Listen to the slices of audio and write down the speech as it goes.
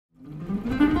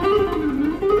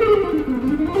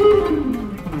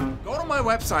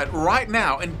my website right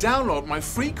now and download my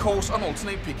free course on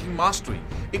alternate picking mastery.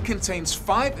 It contains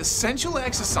 5 essential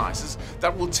exercises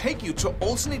that will take you to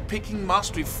alternate picking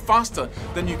mastery faster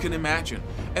than you can imagine.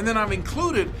 And then I've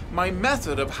included my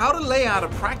method of how to lay out a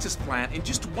practice plan in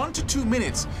just 1 to 2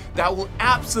 minutes that will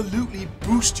absolutely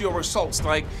boost your results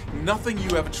like nothing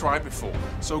you ever tried before.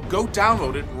 So go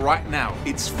download it right now.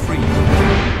 It's free.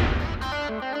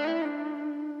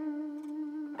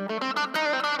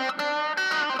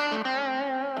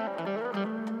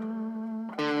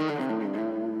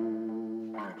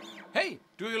 Hey,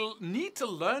 do you need to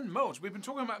learn modes? We've been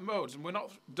talking about modes and we're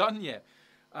not done yet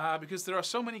because there are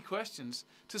so many questions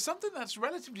to something that's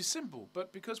relatively simple,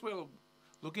 but because we're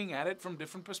looking at it from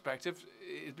different perspectives,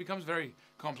 it becomes very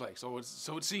complex, or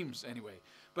so it seems anyway.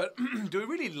 But do we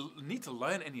really need to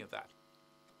learn any of that?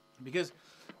 Because,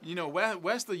 you know,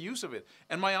 where's the use of it?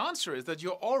 And my answer is that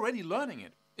you're already learning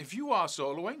it. If you are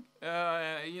soloing,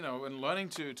 you know, and learning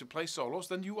to play solos,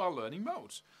 then you are learning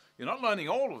modes. You're not learning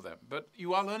all of them, but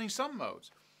you are learning some modes.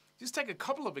 Just take a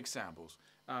couple of examples,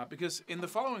 because in the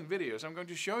following videos, I'm going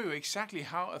to show you exactly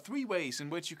how 3 ways in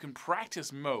which you can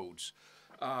practice modes.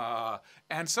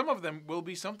 And some of them will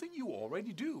be something you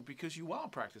already do because you are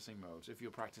practicing modes if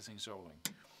you're practicing soloing.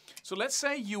 So let's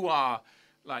say you are,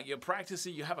 like, you're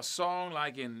practicing, you have a song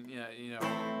like in, you know,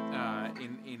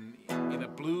 in a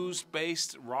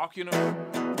blues-based rock, you know.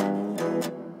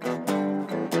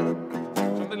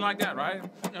 Something like that, right?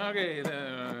 Okay.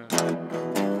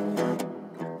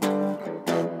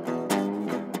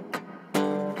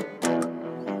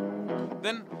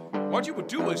 Then what you would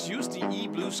do is use the E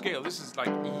blues scale. This is like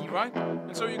E, right?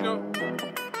 And so you go,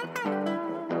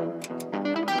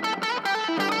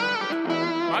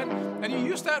 right? And you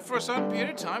use that for a certain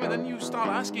period of time, and then you start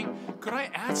asking, could I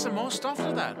add some more stuff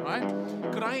to that, right?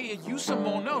 Could I use some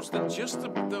more notes than just the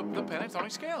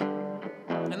pentatonic scale?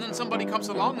 And then somebody comes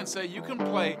along and say, you can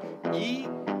play E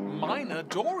minor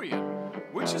Dorian,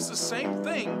 which is the same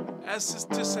thing as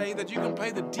to say that you can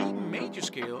play the D major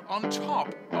scale on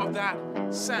top of that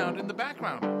sound in the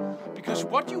background. Because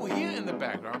what you hear in the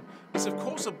background is of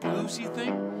course a bluesy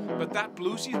thing, but that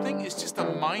bluesy thing is just a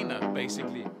minor,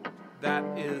 basically. That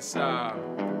is,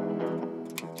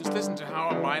 just listen to how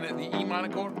a minor, the E minor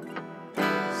chord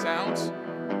sounds.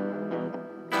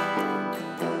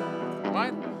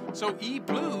 Right? So E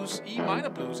blues, E minor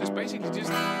blues, is basically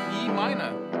just E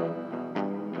minor,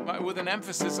 right, with an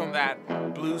emphasis on that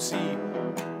bluesy,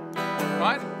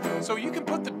 right? So you can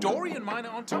put the Dorian minor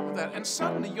on top of that, and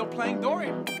suddenly you're playing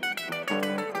Dorian,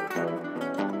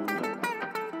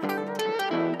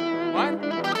 right?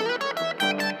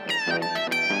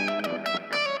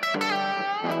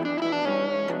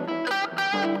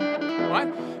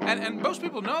 Right? And most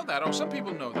people know that, or some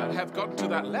people know that, have gotten to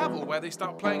that level where they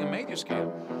start playing a major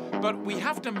scale. But we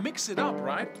have to mix it up,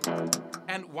 right?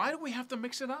 And why do we have to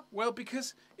mix it up? Well,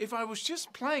 because if I was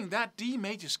just playing that D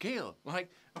major scale,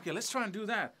 like, okay, let's try and do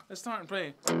that. Let's start and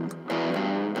play.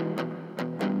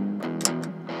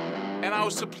 And I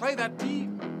was to play that D.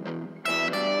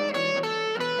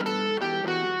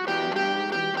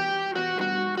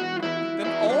 Then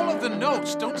all of the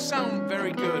notes don't sound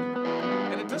very good.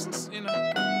 And it doesn't, you know.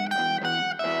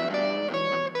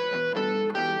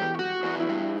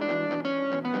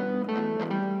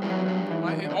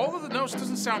 All of the notes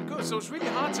doesn't sound good, so it's really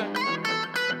hard to.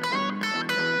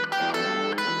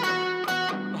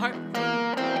 Right?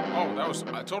 Oh, that was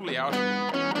totally out.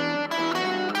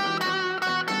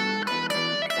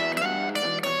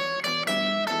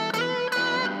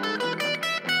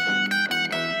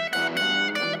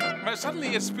 But suddenly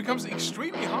it becomes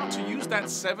extremely hard to use that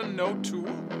 7-note tool.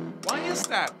 Why is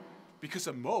that? Because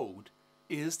a mode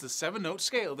is the 7-note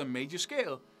scale, the major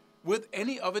scale, with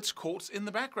any of its chords in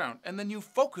the background, and then you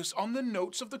focus on the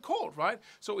notes of the chord, right?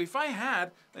 So if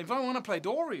I want to play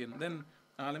Dorian, then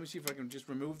let me see if I can just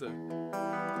remove the.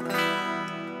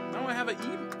 Now I have an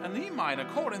E minor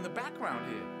chord in the background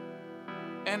here,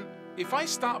 and if I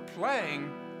start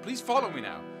playing, please follow me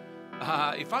now.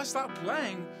 If I start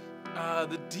playing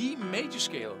the D major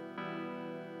scale,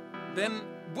 then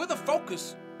with a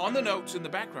focus on the notes in the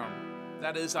background,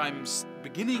 that is, I'm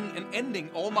beginning and ending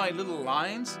all my little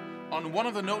lines on one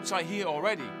of the notes I hear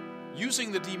already,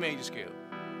 using the D major scale.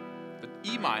 The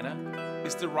E minor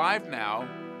is derived now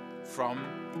from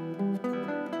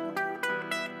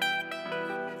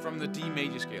the D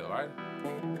major scale, right?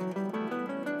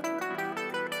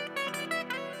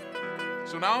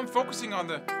 So now I'm focusing on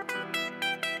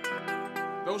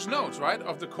those notes, right,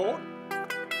 of the chord,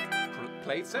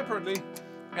 played separately,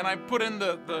 and I put in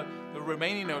the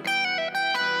remaining notes.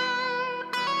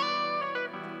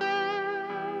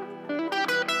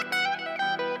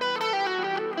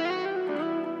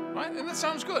 that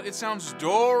sounds good. It sounds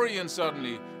Dorian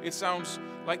suddenly. It sounds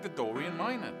like the Dorian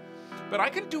minor. But I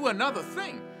can do another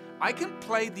thing. I can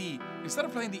play instead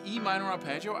of playing the E minor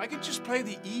arpeggio, I can just play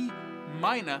the E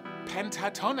minor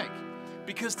pentatonic.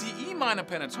 Because the E minor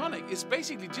pentatonic is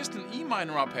basically just an E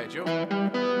minor arpeggio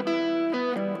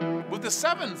with the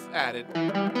 7th added.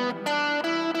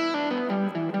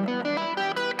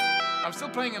 I'm still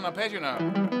playing an arpeggio now.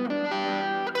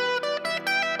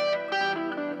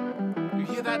 You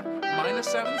hear that minor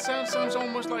 7th sound? Sounds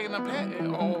almost like an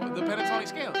arpeggio or the pentatonic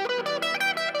scale.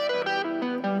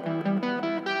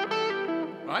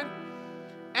 Right?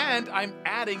 And I'm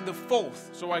adding the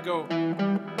 4th. So I go.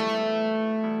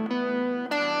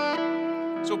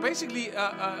 So basically,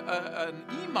 an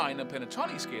E minor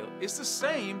pentatonic scale is the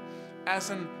same as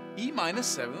an E minor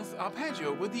 7th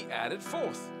arpeggio with the added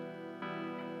 4th.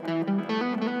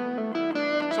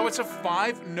 So it's a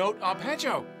 5-note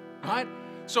arpeggio, right?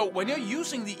 So when you're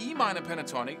using the E minor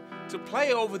pentatonic to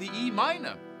play over the E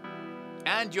minor,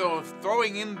 and you're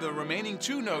throwing in the remaining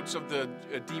 2 notes of the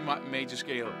D major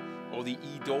scale or the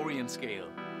E Dorian scale,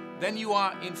 then you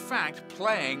are in fact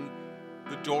playing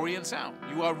the Dorian sound.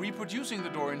 You are reproducing the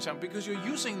Dorian sound because you're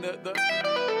using the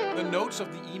notes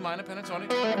of the E minor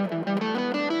pentatonic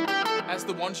as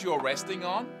the ones you're resting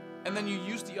on, and then you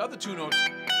use the other 2 notes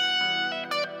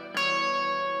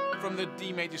from the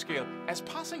D major scale as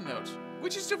passing notes,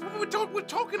 which is what we're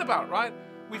talking about, right?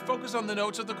 We focus on the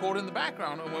notes of the chord in the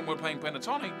background, and when we're playing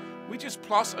pentatonic, we just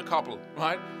plus a couple,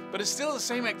 right? But it's still the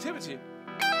same activity.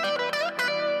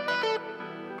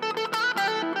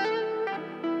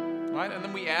 Right? And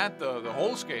then we add the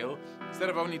whole scale. Instead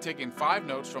of only taking 5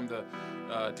 notes from the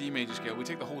D major scale, we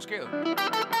take the whole scale.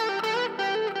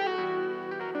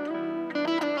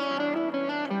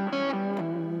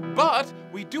 But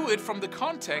we do it from the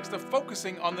context of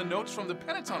focusing on the notes from the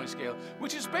pentatonic scale,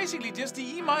 which is basically just the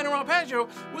E minor arpeggio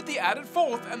with the added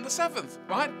 4th and the 7th,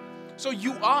 right? So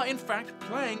you are in fact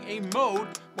playing a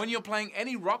mode when you're playing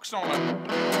any rock song,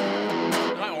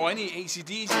 right? Or any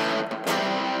AC/DC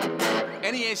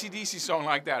song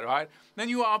like that, right? Then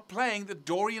you are playing the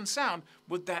Dorian sound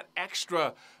with that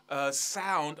extra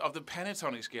sound of the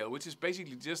pentatonic scale, which is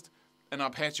basically just an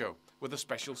arpeggio with a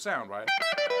special sound, right?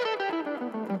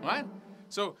 Right?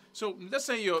 So let's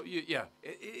say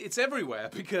it's everywhere,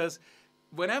 because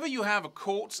whenever you have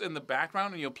chords in the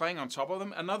background and you're playing on top of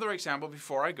them, another example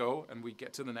before I go and we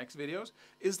get to the next videos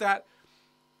is that,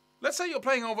 let's say you're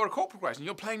playing over a chord progression,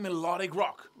 you're playing melodic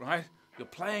rock, right? You're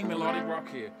playing melodic rock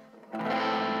here.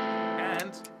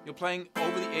 And you're playing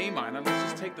over the A minor. Let's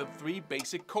just take the 3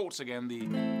 basic chords again, the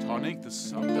tonic, the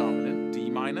subdominant, D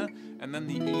minor, and then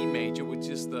the E major, which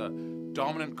is the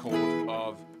dominant chord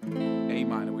of A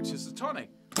minor, which is the tonic.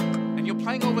 And you're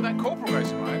playing over that chord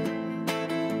progression, right?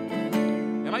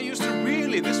 And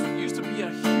this used to be a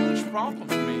huge problem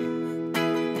for me.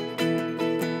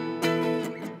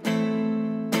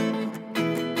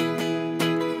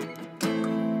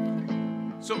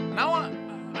 So now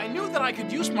I knew that I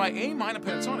could use my A minor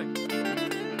pentatonic.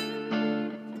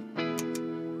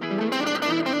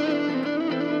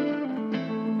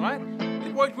 Right?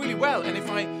 It worked really well, and if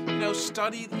I,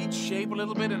 studied each shape a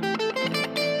little bit and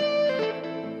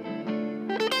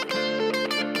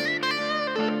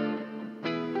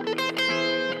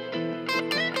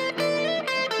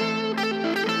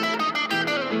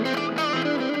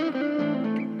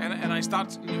I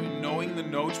start knowing the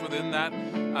notes within that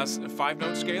as a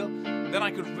 5-note scale, then I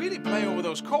could really play over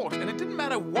those chords, and it didn't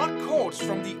matter what chords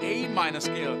from the A minor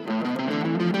scale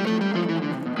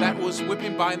that was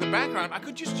whipping by in the background. I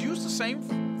could just use the same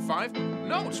 5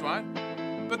 notes, right?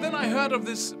 But then I heard of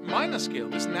this minor scale,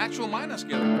 this natural minor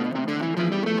scale,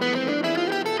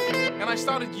 and I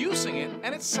started using it,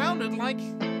 and it sounded like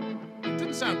it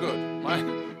didn't sound good, right?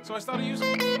 So I started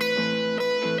using it.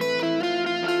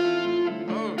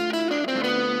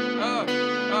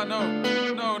 No.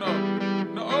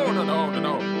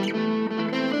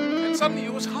 And suddenly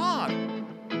it was hard.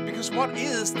 Because what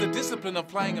is the discipline of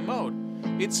playing a mode?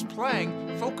 It's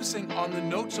focusing on the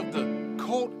notes of the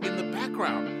chord in the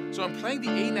background. So I'm playing the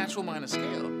A natural minor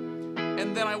scale.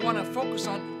 And then I want to focus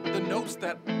on the notes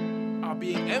that are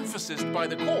being emphasized by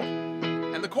the chord.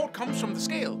 And the chord comes from the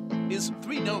scale, is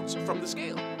 3 notes from the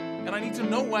scale. And I need to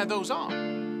know where those are.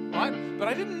 Right? But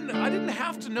I didn't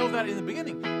have to know that in the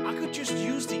beginning. I could just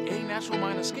use the A natural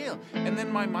minor scale and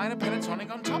then my minor pentatonic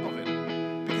on top of it.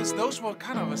 Because those were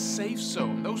kind of a safe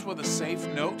zone. Those were the safe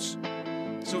notes.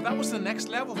 So that was the next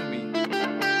level for me.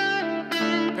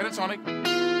 Pentatonic,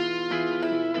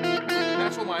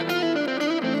 natural minor,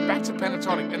 back to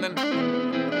pentatonic, and then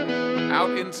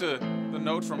out into the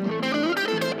note from.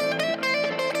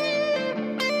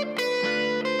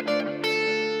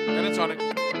 pentatonic,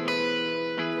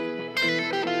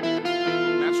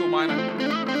 natural minor.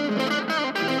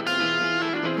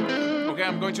 Okay,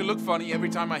 I'm going to look funny every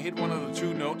time I hit one of the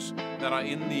two notes that are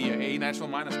in the A natural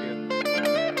minor scale.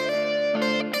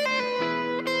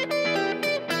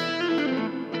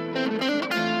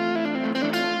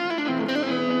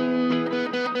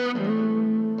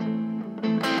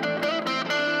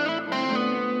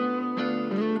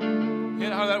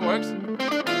 Hear how that works?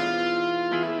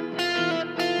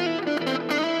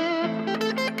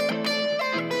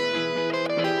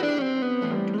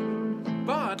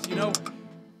 But, you know,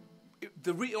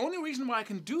 the only reason why I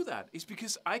can do that is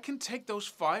because I can take those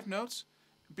 5 notes,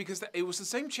 because it was the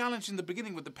same challenge in the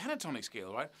beginning with the pentatonic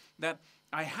scale, right? That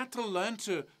I had to learn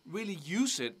to really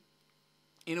use it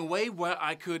in a way where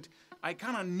I kind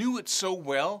of knew it so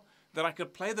well that I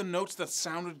could play the notes that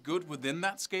sounded good within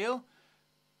that scale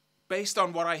based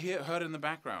on what I heard in the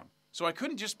background. So I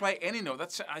couldn't just play any note.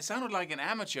 I sounded like an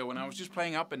amateur when I was just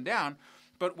playing up and down.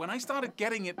 But when I started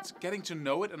getting to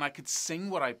know it, and I could sing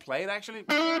what I played, actually.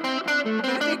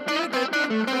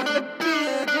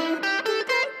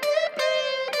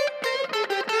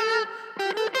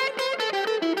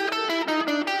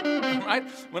 Right?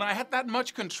 When I had that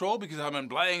much control, because I've been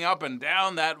playing up and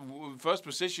down that first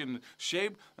position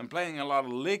shape and playing a lot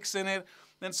of licks in it,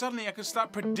 then suddenly I could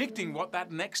start predicting what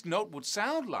that next note would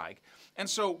sound like. And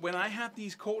so when I had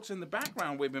these chords in the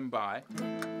background whipping by,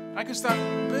 I could start.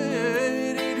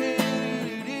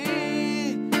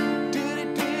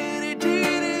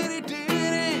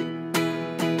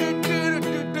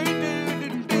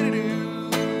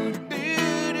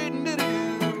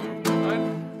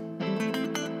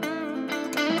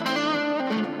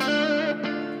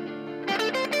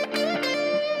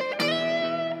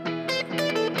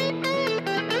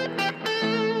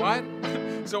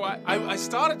 So I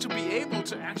started to be able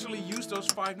to actually use those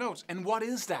 5 notes. And what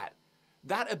is that?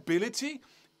 That ability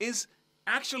is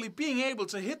actually being able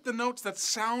to hit the notes that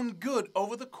sound good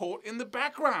over the chord in the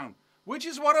background, which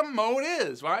is what a mode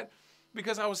is, right?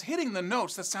 Because I was hitting the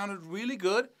notes that sounded really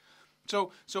good.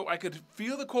 So I could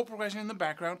feel the chord progression in the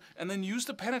background and then use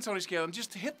the pentatonic scale and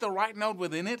just hit the right note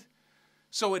within it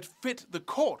so it fit the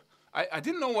chord. I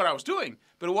didn't know what I was doing,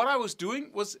 but what I was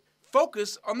doing was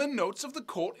focus on the notes of the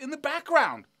chord in the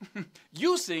background,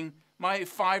 using my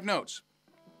 5 notes,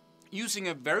 using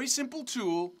a very simple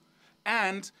tool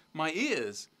and my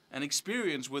ears and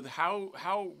experience with how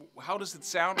does it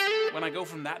sound when I go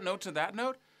from that note to that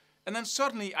note, and then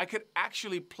suddenly I could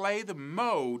actually play the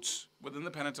modes within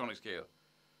the pentatonic scale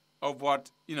of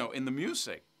what, you know, in the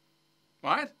music,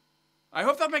 right? I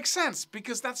hope that makes sense,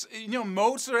 because that's, you know,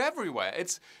 modes are everywhere.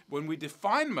 It's when we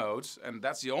define modes, and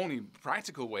that's the only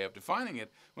practical way of defining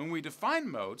it, when we define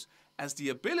modes as the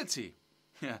ability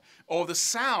or the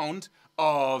sound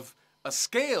of a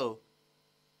scale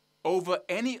over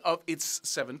any of its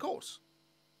 7 chords.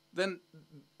 Then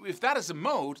if that is a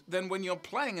mode, then when you're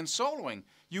playing and soloing,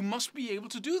 you must be able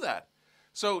to do that.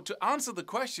 So to answer the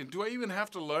question, do I even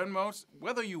have to learn modes?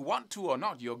 Whether you want to or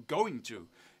not, you're going to,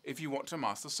 if you want to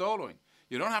master soloing.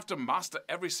 You don't have to master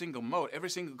every single mode, every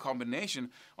single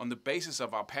combination on the basis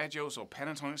of arpeggios or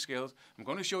pentatonic scales. I'm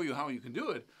going to show you how you can do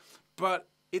it, but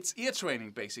it's ear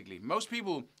training, basically. Most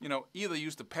people, you know, either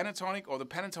use the pentatonic or the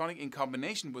pentatonic in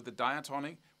combination with the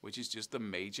diatonic, which is just the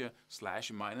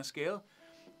major/minor scale.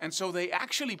 And so they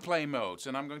actually play modes,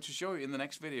 and I'm going to show you in the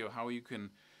next video how you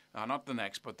can, not the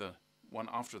next, but the one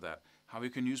after that, how you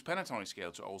can use pentatonic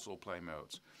scale to also play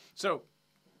modes. So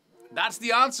that's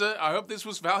the answer. I hope this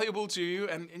was valuable to you.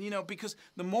 And you know, because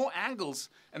the more angles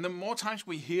and the more times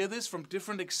we hear this from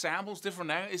different examples, different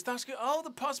angles, it starts to, oh,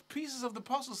 the pieces of the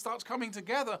puzzle starts coming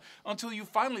together until you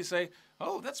finally say,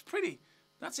 oh, that's pretty.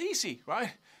 That's easy,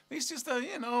 right? It's just a,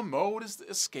 you know, a mode is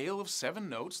a scale of 7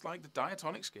 notes, like the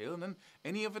diatonic scale, and then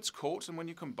any of its chords, and when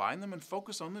you combine them and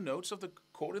focus on the notes of the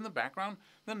chord in the background,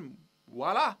 then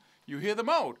voila, you hear the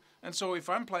mode. And so if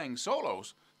I'm playing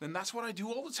solos, then that's what I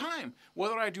do all the time.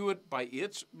 Whether I do it by ear,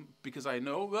 because I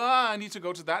know, I need to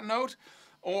go to that note,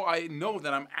 or I know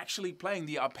that I'm actually playing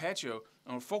the arpeggio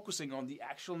or focusing on the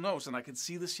actual notes and I can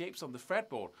see the shapes on the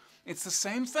fretboard. It's the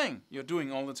same thing you're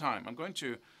doing all the time. I'm going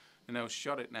to, you know,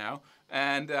 shut it now,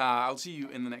 and I'll see you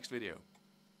in the next video.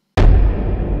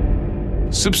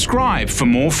 Subscribe for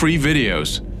more free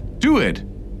videos. Do it.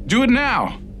 Do it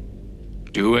now.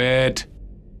 Do it.